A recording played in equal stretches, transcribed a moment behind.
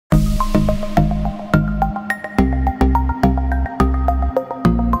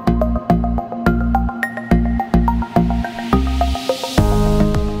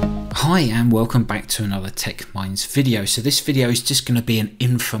and welcome back to another Tech Minds video. So this video is just going to be an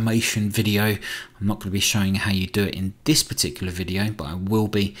information video. I'm not going to be showing how you do it in this particular video, but I will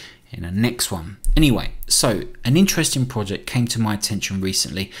be in the next one. Anyway, so an interesting project came to my attention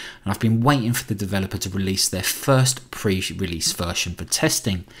recently, and I've been waiting for the developer to release their first pre-release version for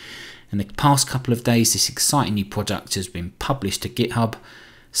testing. In the past couple of days, this exciting new product has been published to GitHub.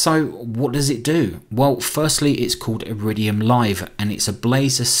 So what does it do? Well, firstly, it's called IridiumLIVE, and it's a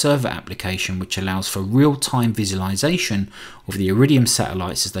Blazor server application which allows for real-time visualization of the Iridium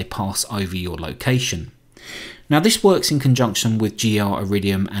satellites as they pass over your location. Now, this works in conjunction with GR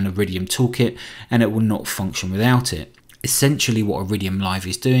Iridium and Iridium Toolkit, and it will not function without it. Essentially, what IridiumLIVE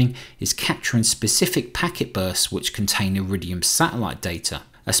is doing is capturing specific packet bursts which contain Iridium satellite data.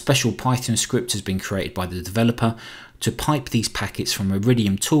 A special Python script has been created by the developer to pipe these packets from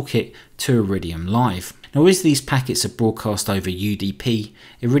Iridium Toolkit to IridiumLIVE. Now, as these packets are broadcast over UDP,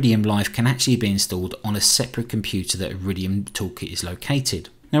 IridiumLIVE can actually be installed on a separate computer that Iridium Toolkit is located.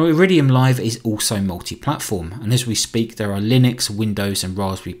 Now, IridiumLIVE is also multi-platform, and as we speak there are Linux, Windows and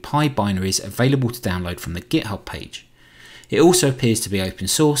Raspberry Pi binaries available to download from the GitHub page. It also appears to be open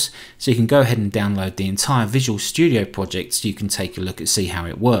source, so you can go ahead and download the entire Visual Studio project so you can take a look and see how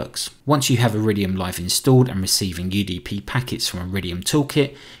it works. Once you have IridiumLIVE installed and receiving UDP packets from Iridium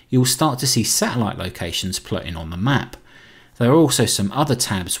Toolkit, you will start to see satellite locations plotting on the map. There are also some other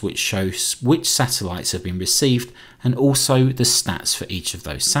tabs which show which satellites have been received and also the stats for each of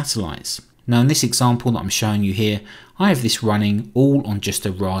those satellites. Now, in this example that I'm showing you here, I have this running all on just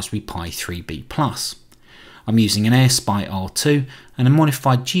a Raspberry Pi 3B+. I'm using an AirSpy R2 and a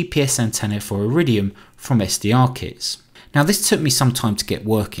modified GPS antenna for Iridium from SDR kits. Now, this took me some time to get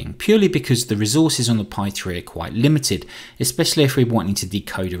working, purely because the resources on the Pi 3 are quite limited, especially if we're wanting to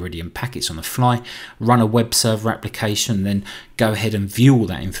decode Iridium packets on the fly, run a web server application, and then go ahead and view all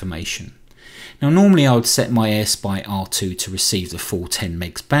that information. Now, normally I would set my AirSpy R2 to receive the full 10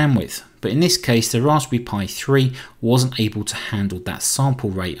 megs bandwidth, but in this case the Raspberry Pi 3 wasn't able to handle that sample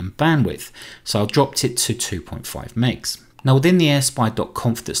rate and bandwidth, so I dropped it to 2.5 megs. Now, within the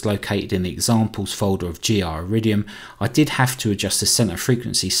airspy.conf that's located in the examples folder of GR Iridium, I did have to adjust the center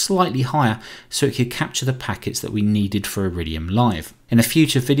frequency slightly higher so it could capture the packets that we needed for IridiumLIVE. In a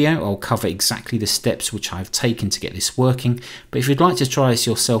future video, I'll cover exactly the steps which I've taken to get this working, but if you'd like to try this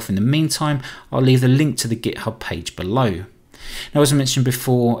yourself in the meantime, I'll leave the link to the GitHub page below. Now, as I mentioned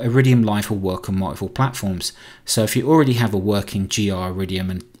before, IridiumLIVE will work on multiple platforms, so if you already have a working GR Iridium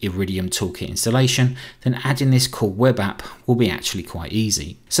and Iridium Toolkit installation, then adding this core web app will be actually quite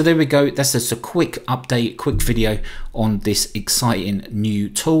easy. So there we go, that's just a quick update, quick video on this exciting new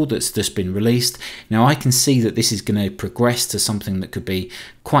tool that's just been released. Now, I can see that this is going to progress to something that could be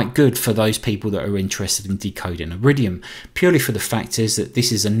quite good for those people that are interested in decoding Iridium, purely for the fact is that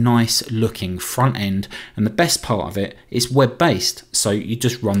this is a nice looking front end, and the best part of it is web based, so you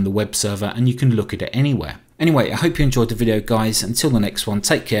just run the web server and you can look at it anywhere. Anyway, I hope you enjoyed the video, guys. Until the next one,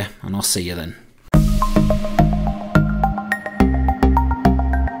 take care and I'll see you then.